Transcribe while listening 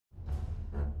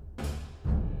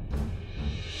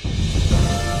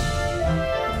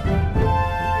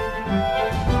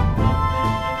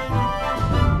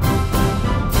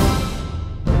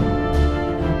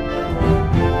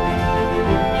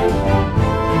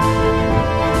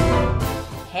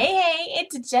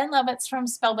Jen Lovitz from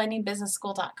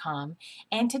spellbindingbusinessschool.com,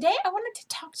 and today I wanted to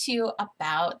talk to you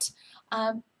about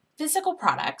physical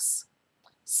products,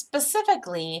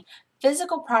 specifically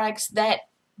physical products that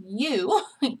you,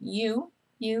 me,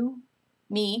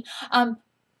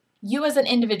 you as an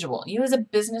individual, you as a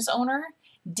business owner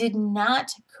did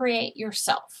not create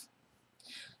yourself.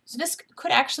 So this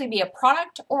could actually be a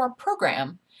product or a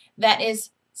program that is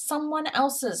someone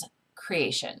else's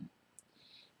creation.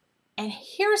 And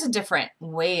here's a different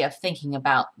way of thinking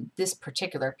about this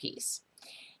particular piece.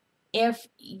 If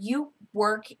you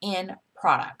work in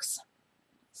products,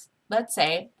 let's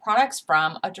say products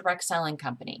from a direct selling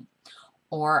company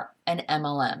or an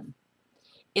MLM,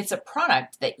 it's a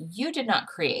product that you did not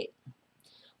create,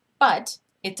 but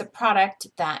it's a product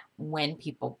that when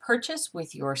people purchase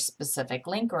with your specific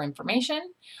link or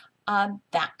information,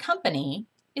 that company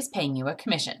is paying you a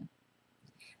commission.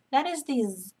 That is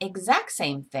the exact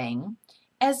same thing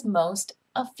as most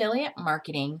affiliate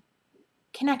marketing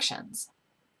connections.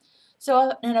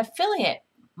 So an affiliate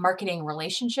marketing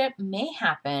relationship may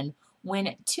happen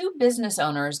when two business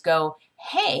owners go,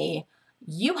 hey,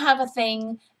 you have a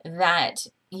thing that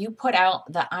you put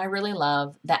out that I really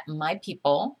love, that my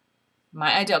people,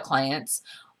 my ideal clients,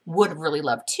 would really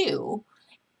love too.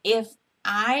 If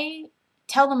I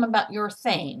tell them about your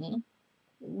thing,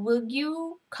 will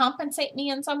you compensate me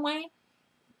in some way?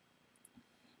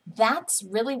 That's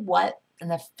really what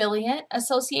an affiliate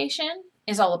association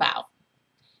is all about.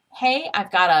 Hey,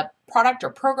 I've got a product or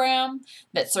program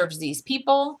that serves these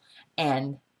people,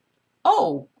 and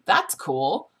oh, that's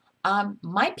cool.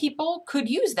 My people could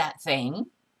use that thing.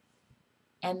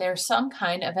 And there's some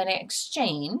kind of an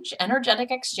exchange, energetic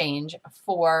exchange,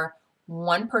 for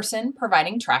one person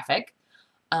providing traffic.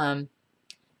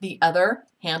 The other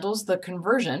handles the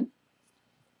conversion,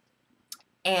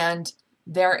 and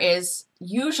there is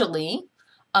usually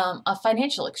a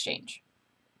financial exchange.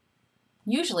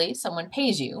 Usually someone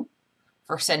pays you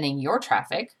for sending your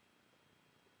traffic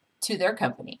to their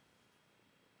company.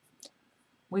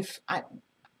 We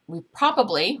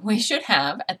should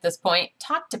have at this point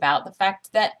talked about the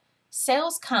fact that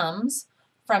sales comes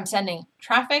from sending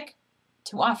traffic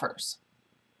to offers.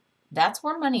 That's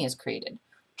where money is created.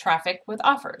 Traffic with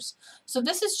offers. So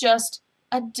this is just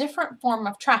a different form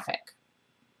of traffic.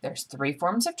 There's three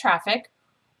forms of traffic: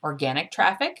 organic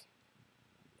traffic,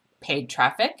 paid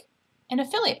traffic, and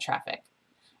affiliate traffic.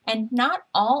 And not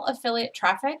all affiliate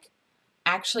traffic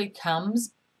actually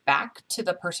comes back to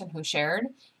the person who shared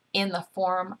in the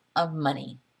form of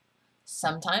money.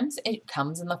 Sometimes it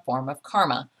comes in the form of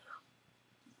karma.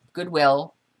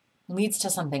 Goodwill leads to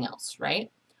something else,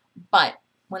 right? But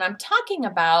when I'm talking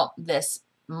about this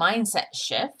mindset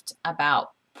shift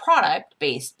about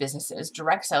product-based businesses,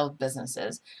 direct sales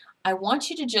businesses, I want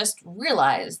you to just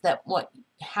realize that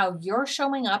how you're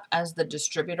showing up as the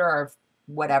distributor of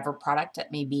whatever product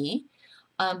it may be,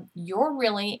 you're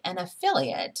really an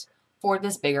affiliate for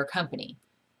this bigger company.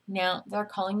 Now, they're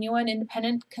calling you an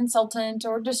independent consultant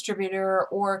or distributor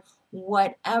or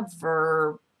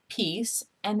whatever piece,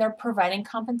 and they're providing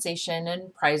compensation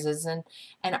and prizes and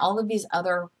all of these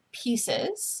other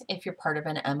pieces if you're part of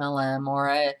an MLM or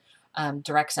a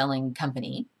direct selling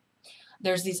company.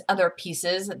 There's these other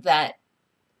pieces that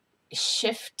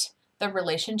shift the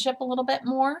relationship a little bit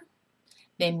more.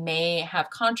 They may have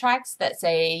contracts that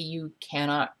say you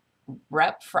cannot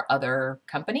rep for other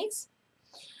companies,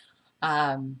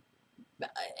 and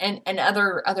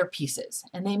other pieces.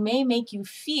 And they may make you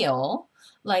feel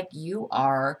like you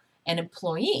are an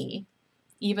employee,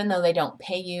 even though they don't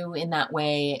pay you in that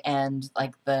way, and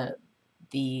like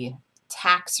the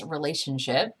tax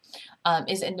relationship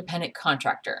is independent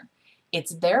contractor.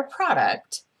 It's their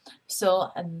product, so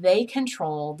they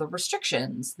control the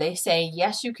restrictions. They say,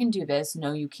 yes, you can do this,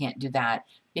 no, you can't do that,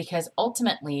 because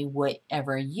ultimately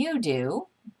whatever you do,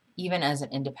 even as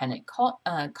an independent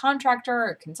contractor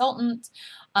or consultant,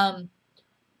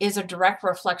 is a direct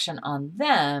reflection on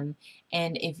them.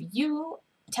 And if you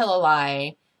tell a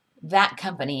lie, that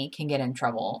company can get in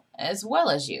trouble as well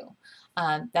as you.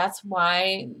 That's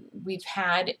why we've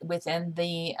had within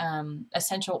the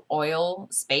essential oil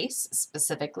space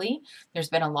specifically, there's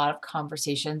been a lot of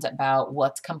conversations about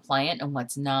what's compliant and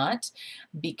what's not,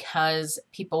 because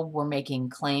people were making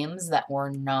claims that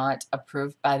were not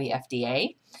approved by the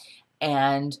FDA,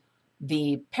 and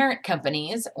the parent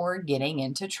companies were getting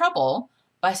into trouble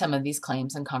by some of these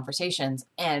claims and conversations.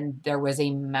 And there was a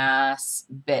mass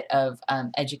bit of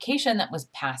education that was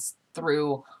passed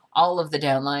through all of the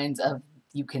downlines of,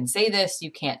 you can say this,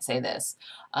 you can't say this,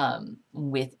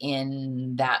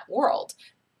 within that world,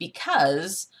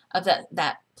 because of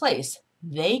that place.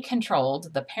 They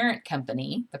controlled the parent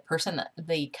company,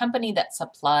 the company that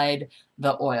supplied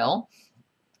the oil,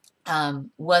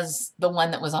 was the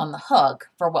one that was on the hook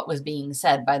for what was being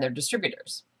said by their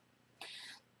distributors.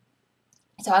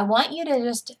 So I want you to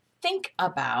just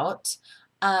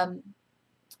um,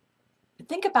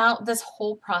 think about this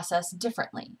whole process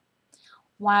differently.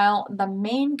 While the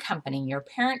main company, your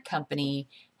parent company,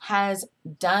 has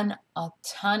done a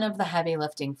ton of the heavy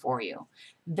lifting for you,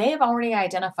 they've already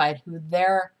identified who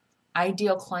their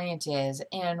ideal client is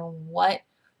and what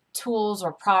tools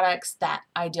or products that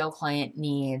ideal client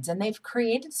needs. And they've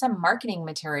created some marketing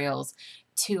materials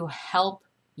to help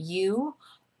you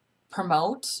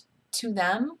promote to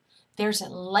them. There's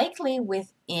likely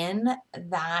within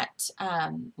that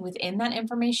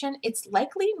information, it's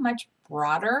likely much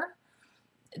broader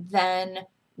than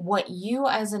what you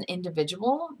as an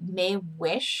individual may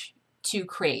wish to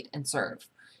create and serve.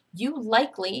 You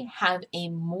likely have a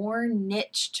more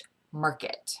niched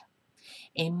market,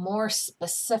 a more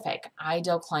specific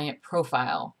ideal client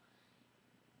profile,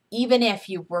 even if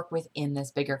you work within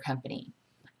this bigger company.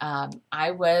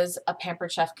 I was a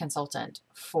Pampered Chef consultant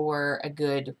for a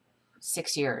good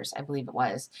 6 years, I believe it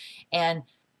was. And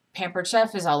Pampered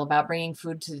Chef is all about bringing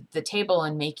food to the table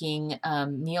and making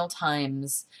meal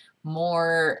times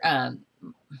more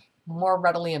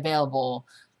readily available.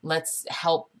 Let's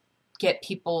help get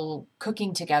people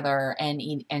cooking together and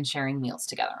eat and sharing meals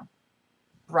together.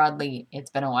 Broadly,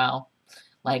 it's been a while,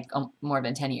 like more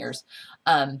than 10 years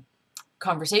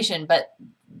conversation, but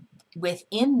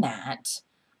within that,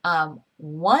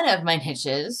 one of my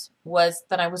niches was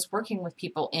that I was working with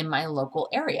people in my local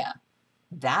area.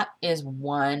 That is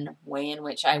one way in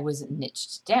which I was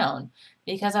niched down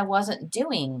because I wasn't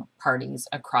doing parties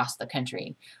across the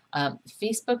country.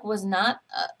 Facebook was not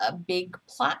a big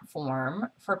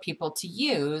platform for people to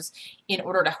use in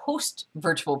order to host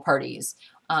virtual parties.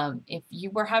 If you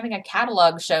were having a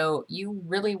catalog show, you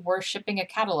really were shipping a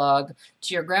catalog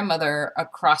to your grandmother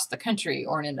across the country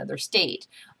or in another state.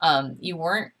 You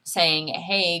weren't saying,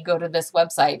 hey, go to this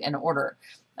website and order.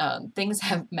 Things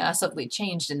have massively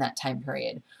changed in that time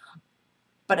period.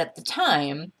 But at the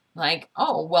time, like,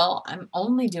 oh, well, I'm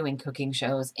only doing cooking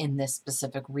shows in this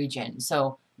specific region.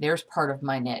 So there's part of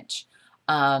my niche.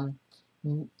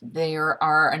 There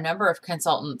are a number of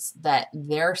consultants that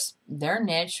their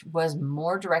niche was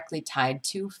more directly tied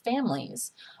to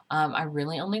families. I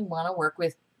really only want to work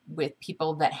with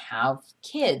people that have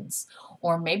kids,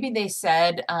 or maybe they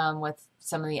said with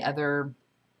some of the other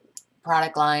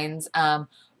product lines,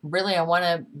 really I want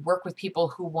to work with people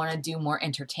who want to do more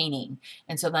entertaining.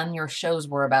 And so then your shows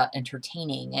were about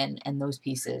entertaining and those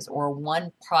pieces, or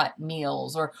one pot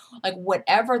meals, or like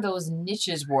whatever those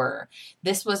niches were.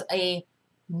 This was a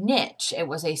niche. It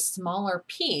was a smaller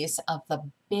piece of the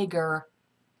bigger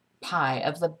pie,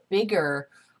 of the bigger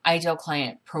ideal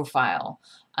client profile.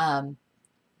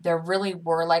 There really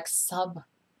were like sub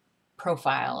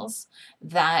profiles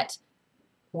that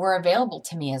were available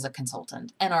to me as a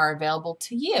consultant and are available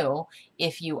to you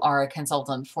if you are a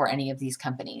consultant for any of these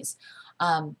companies.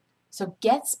 So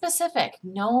get specific.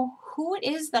 Know who it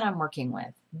is that I'm working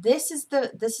with. This is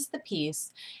the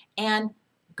piece. And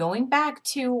going back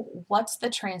to what's the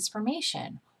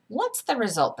transformation? What's the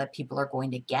result that people are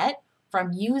going to get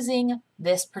from using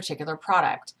this particular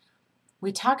product?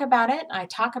 We talk about it. I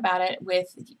talk about it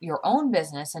with your own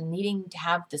business and needing to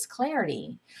have this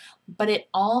clarity, but it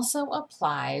also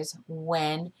applies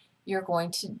when you're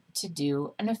going to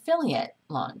do an affiliate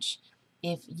launch.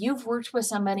 If you've worked with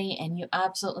somebody and you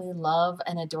absolutely love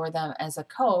and adore them as a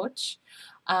coach,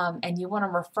 and you want to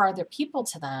refer other people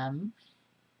to them,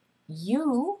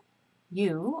 you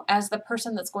as the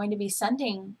person that's going to be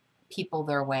sending people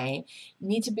their way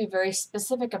need to be very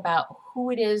specific about who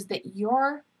it is that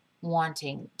you're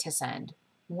wanting to send.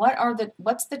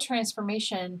 What's the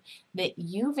transformation that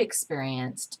you've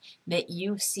experienced that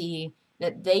you see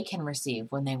that they can receive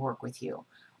when they work with you?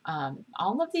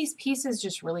 All of these pieces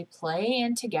just really play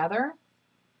in together.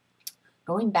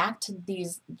 Going back to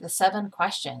the 7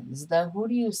 questions, the who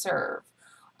do you serve?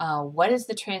 What is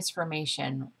the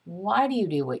transformation? Why do you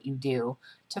do what you do?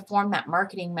 To form that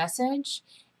marketing message.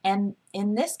 And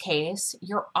in this case,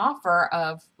 your offer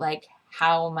of like,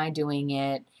 how am I doing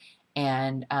it?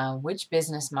 And which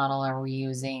business model are we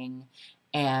using?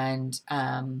 And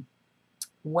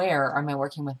where am I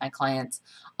working with my clients?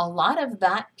 A lot of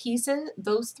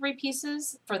those 3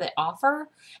 pieces for the offer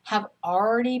have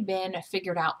already been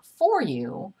figured out for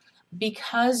you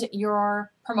because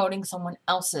you're promoting someone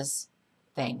else's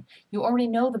thing. You already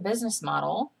know the business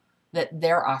model that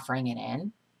they're offering it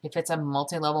in. If it's a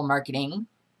multi-level marketing,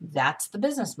 that's the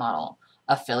business model.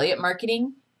 Affiliate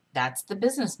marketing, That's the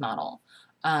business model.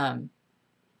 And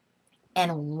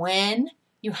when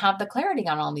you have the clarity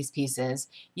on all these pieces,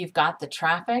 you've got the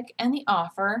traffic and the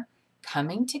offer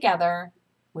coming together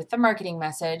with the marketing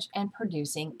message and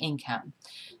producing income.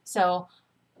 So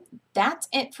that's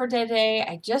it for today.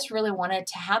 I just really wanted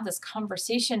to have this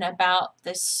conversation about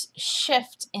this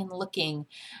shift in looking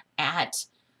at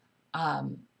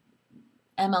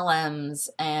MLMs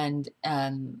and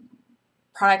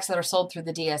products that are sold through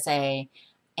the DSA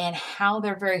and how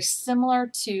they're very similar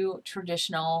to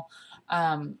traditional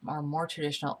or more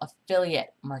traditional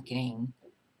affiliate marketing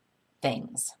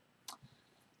things.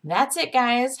 That's it,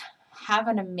 guys. Have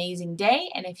an amazing day.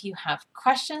 And if you have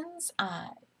questions,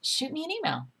 shoot me an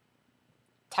email.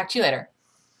 Talk to you later.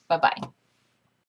 Bye-bye.